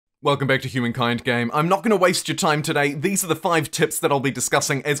Welcome back to Humankind Game. I'm not going to waste your time today. These are the 5 tips that I'll be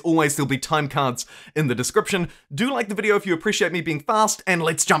discussing. As always, there'll be time cards in the description. Do like the video if you appreciate me being fast, and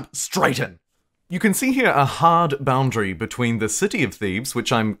let's jump straight in. You can see here a hard boundary between the City of Thebes,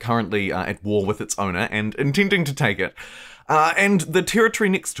 which I'm currently at war with its owner and intending to take it, and the territory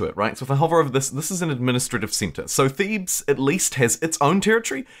next to it, right? So if I hover over this, this is an administrative center. So Thebes at least has its own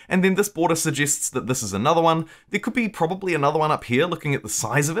territory, and then this border suggests that this is another one. There could be probably another one up here, looking at the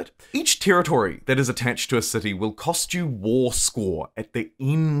size of it. Each territory that is attached to a city will cost you war score at the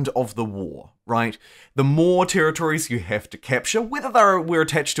end of the war, right? The more territories you have to capture, whether we're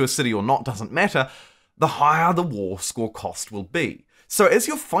attached to a city or not doesn't matter, the higher the war score cost will be. So as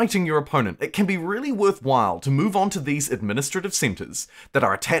you're fighting your opponent, it can be really worthwhile to move on to these administrative centers that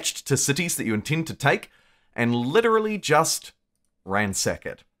are attached to cities that you intend to take and literally just ransack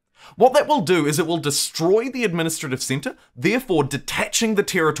it. What that will do is it will destroy the administrative center, therefore detaching the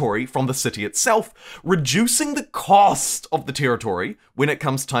territory from the city itself, reducing the cost of the territory when it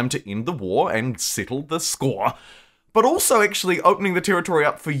comes time to end the war and settle the score, but also actually opening the territory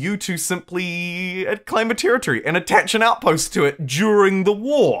up for you to simply claim a territory and attach an outpost to it during the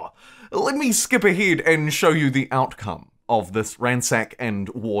war. Let me skip ahead and show you the outcome of this ransack and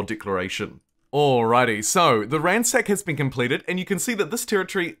war declaration. Alrighty, so the ransack has been completed, and you can see that this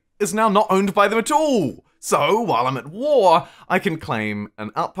territory is now not owned by them at all. So while I'm at war, I can claim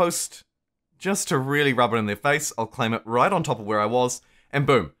an outpost. Just to really rub it in their face, I'll claim it right on top of where I was, and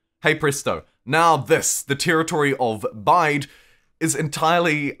boom, hey presto. Now this, the territory of Bide, is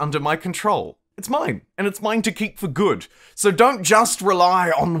entirely under my control. It's mine, and it's mine to keep for good. So don't just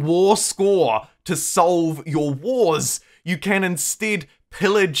rely on war score to solve your wars. You can instead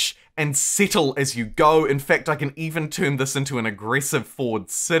pillage and settle as you go. In fact, I can even turn this into an aggressive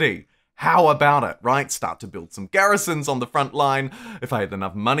forward city. How about it, right? Start to build some garrisons on the front line. If I had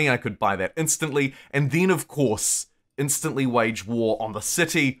enough money, I could buy that instantly. And then, of course, instantly wage war on the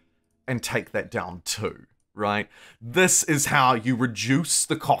city and take that down too, right? This is how you reduce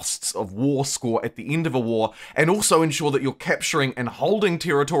the costs of war score at the end of a war, and also ensure that you're capturing and holding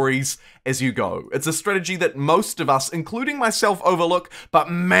territories as you go. It's a strategy that most of us, including myself, overlook, but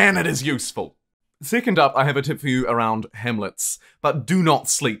man, it is useful. Second up, I have a tip for you around hamlets, but do not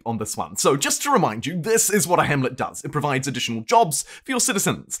sleep on this one. So just to remind you, this is what a hamlet does. It provides additional jobs for your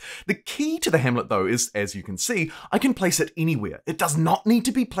citizens. The key to the hamlet, though, is, as you can see, I can place it anywhere. It does not need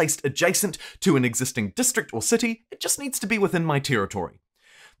to be placed adjacent to an existing district or city. It just needs to be within my territory.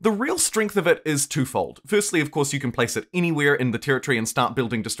 The real strength of it is twofold. Firstly, of course, you can place it anywhere in the territory and start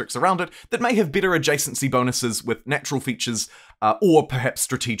building districts around it that may have better adjacency bonuses with natural features or perhaps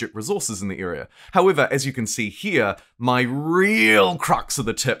strategic resources in the area. However, as you can see here, my real crux of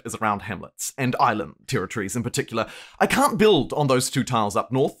the tip is around hamlets and island territories in particular. I can't build on those 2 tiles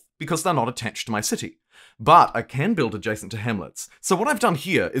up north because they're not attached to my city. But I can build adjacent to hamlets. So what I've done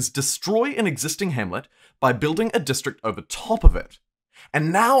here is destroy an existing hamlet by building a district over top of it.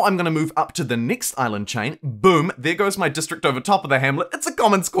 And now I'm going to move up to the next island chain. Boom, there goes my district over top of the hamlet. It's a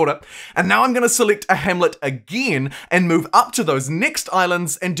commons quarter. And now I'm going to select a hamlet again and move up to those next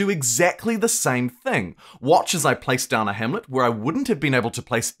islands and do exactly the same thing. Watch as I place down a hamlet where I wouldn't have been able to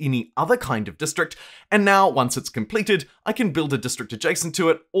place any other kind of district. And now, once it's completed, I can build a district adjacent to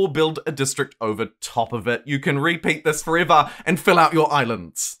it or build a district over top of it. You can repeat this forever and fill out your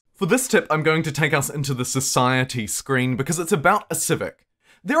islands. For this tip, I'm going to take us into the society screen because it's about a civic.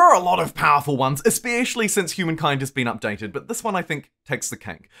 There are a lot of powerful ones, especially since Humankind has been updated, but this one I think takes the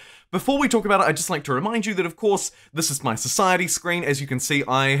cake. Before we talk about it, I'd just like to remind you that, of course, this is my society screen. As you can see,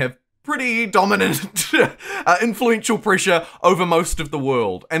 I have pretty dominant, influential pressure over most of the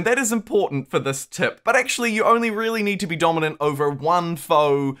world, and that is important for this tip. But actually, you only really need to be dominant over one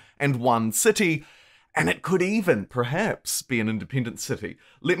foe and one city, and it could even, perhaps, be an independent city.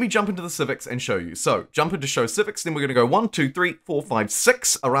 Let me jump into the civics and show you. So, jump into show civics, then we're going to go 1, 2, 3, 4, 5,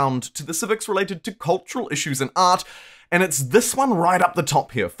 6 around to the civics related to cultural issues and art. And it's this one right up the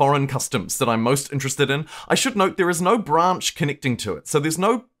top here, foreign customs, that I'm most interested in. I should note there is no branch connecting to it, so there's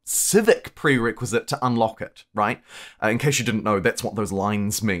no civic prerequisite to unlock it, right? In case you didn't know, that's what those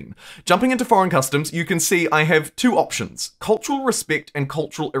lines mean. Jumping into foreign customs, you can see I have 2 options, cultural respect and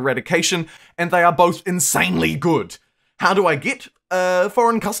cultural eradication, and they are both insanely good. How do I get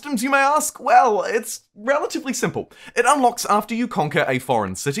Foreign customs, you may ask? Well, it's relatively simple. It unlocks after you conquer a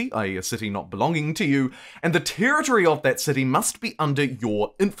foreign city, i.e. a city not belonging to you, and the territory of that city must be under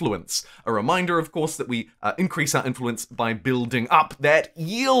your influence. A reminder, of course, that we increase our influence by building up that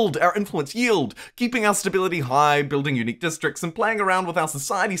yield, our influence yield, keeping our stability high, building unique districts, and playing around with our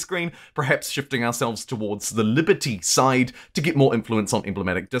society screen, perhaps shifting ourselves towards the liberty side to get more influence on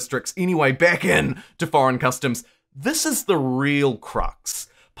emblematic districts. Anyway, back in to foreign customs. This is the real crux.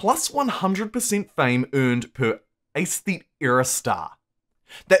 Plus 100% fame earned per aesthete era star.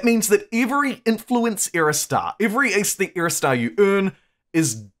 That means that every influence era star, every aesthete era star you earn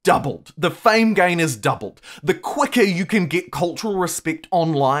is doubled. The fame gain is doubled. The quicker you can get cultural respect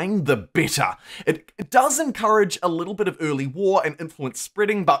online, the better. It does encourage a little bit of early war and influence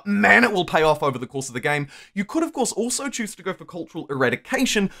spreading, but man, it will pay off over the course of the game. You could, of course, also choose to go for cultural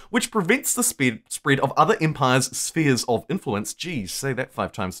eradication, which prevents the spread of other empires' spheres of influence. Geez, say that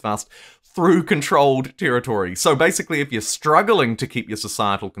 5 times fast. Through controlled territory. So basically, if you're struggling to keep your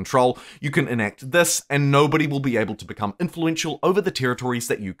societal control, you can enact this and nobody will be able to become influential over the territories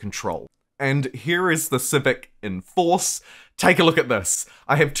that you control. And here is the civic in force. Take a look at this.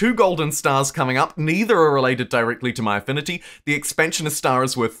 I have 2 golden stars coming up, neither are related directly to my affinity. The expansionist star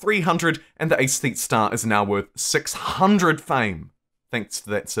is worth 300 and the aesthete star is now worth 600 fame. Thanks to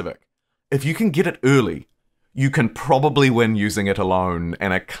that civic. If you can get it early, you can probably win using it alone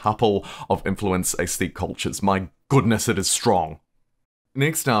and a couple of influence aesthete cultures. My goodness, it is strong.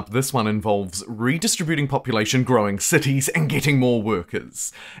 Next up, this one involves redistributing population, growing cities, and getting more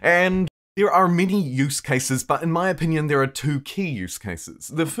workers. And there are many use cases, but in my opinion, there are 2 key use cases.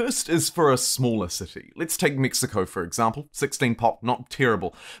 The first is for a smaller city. Let's take Mexico, for example. 16 pop, not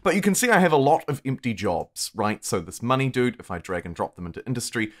terrible. But you can see I have a lot of empty jobs, right? So this money dude, if I drag and drop them into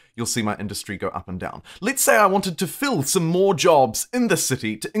industry, you'll see my industry go up and down. Let's say I wanted to fill some more jobs in the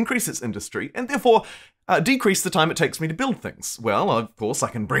city to increase its industry, and therefore decrease the time it takes me to build things. Well, of course, I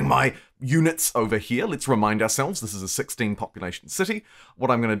can bring my units over here. Let's remind ourselves this is a 16 population city. What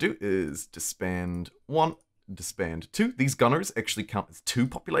I'm going to do is disband 1, disband 2. These gunners actually count as 2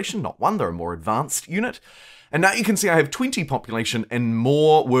 population, not 1. They're a more advanced unit. And now you can see I have 20 population and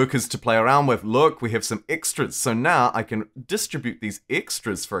more workers to play around with. Look, we have some extras. So now I can distribute these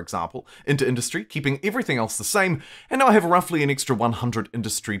extras, for example, into industry, keeping everything else the same. And now I have roughly an extra 100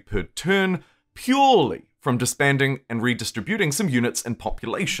 industry per turn, purely from disbanding and redistributing some units and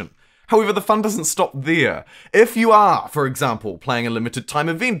population. However, the fun doesn't stop there. If you are, for example, playing a limited time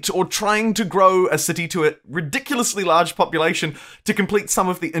event or trying to grow a city to a ridiculously large population to complete some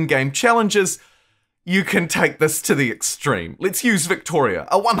of the in-game challenges, you can take this to the extreme. Let's use Victoria,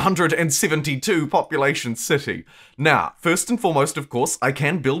 a 172 population city. Now, first and foremost, of course, I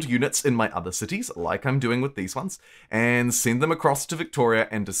can build units in my other cities, like I'm doing with these ones, and send them across to Victoria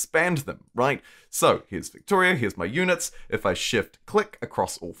and disband them, right? So, here's Victoria, here's my units. If I shift-click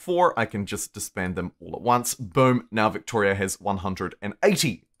across all 4, I can just disband them all at once. Boom, now Victoria has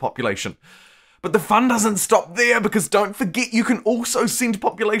 180 population. But the fun doesn't stop there, because don't forget you can also send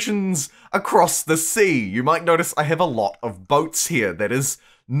populations across the sea. You might notice I have a lot of boats here. That is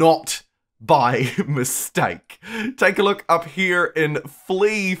not by mistake. Take a look up here in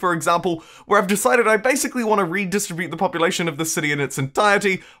Flee, for example, where I've decided I basically want to redistribute the population of the city in its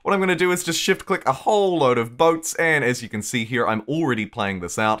entirety. What I'm going to do is just shift-click a whole load of boats, and as you can see here, I'm already playing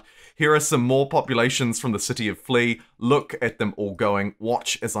this out. Here are some more populations from the city of Flee. Look at them all going.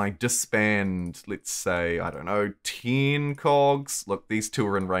 Watch as I disband, let's say, I don't know, 10 cogs. Look, these 2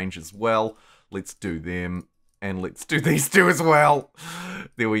 are in range as well. Let's do them. And let's do these 2 as well.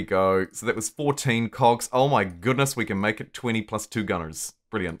 There we go. So that was 14 cogs. Oh my goodness, we can make it 20 plus 2 gunners.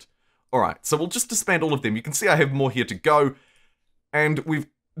 Brilliant. Alright, so we'll just disband all of them. You can see I have more here to go. And we've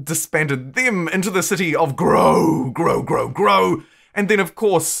disbanded them into the city of Grow, Grow, Grow, Grow. And then, of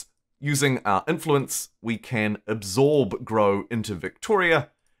course, using our influence, we can absorb Grow into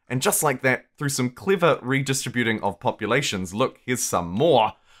Victoria. And just like that, through some clever redistributing of populations, look, here's some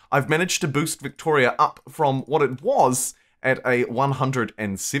more. I've managed to boost Victoria up from what it was at a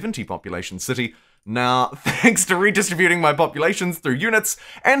 170 population city. Now, thanks to redistributing my populations through units,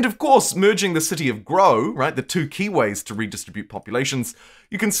 and of course merging the city of Grow, right, the 2 key ways to redistribute populations,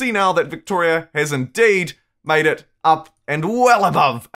 you can see now that Victoria has indeed made it up and well above